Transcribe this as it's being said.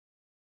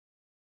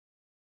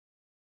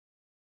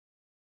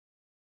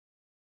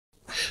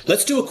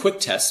Let's do a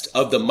quick test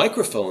of the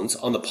microphones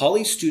on the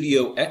Poly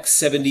Studio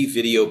X70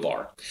 video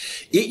bar.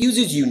 It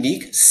uses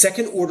unique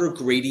second-order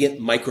gradient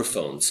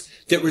microphones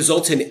that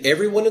result in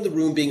everyone in the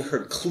room being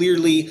heard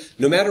clearly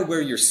no matter where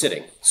you're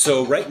sitting.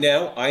 So right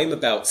now, I am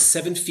about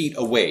 7 feet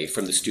away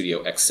from the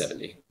Studio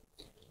X70.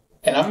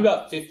 And I'm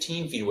about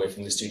 15 feet away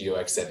from the Studio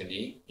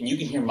X70, and you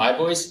can hear my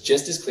voice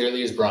just as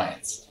clearly as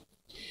Brian's.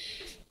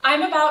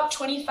 I'm about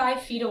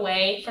 25 feet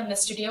away from the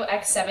Studio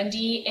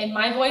X70, and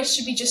my voice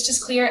should be just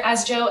as clear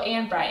as Joe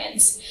and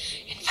Brian's.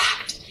 In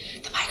fact,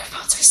 the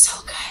microphones are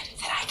so good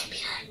that I can be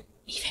heard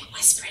even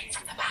whispering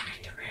from the back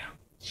of the room.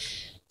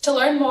 To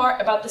learn more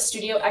about the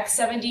Studio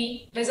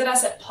X70, visit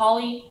us at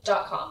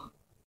poly.com.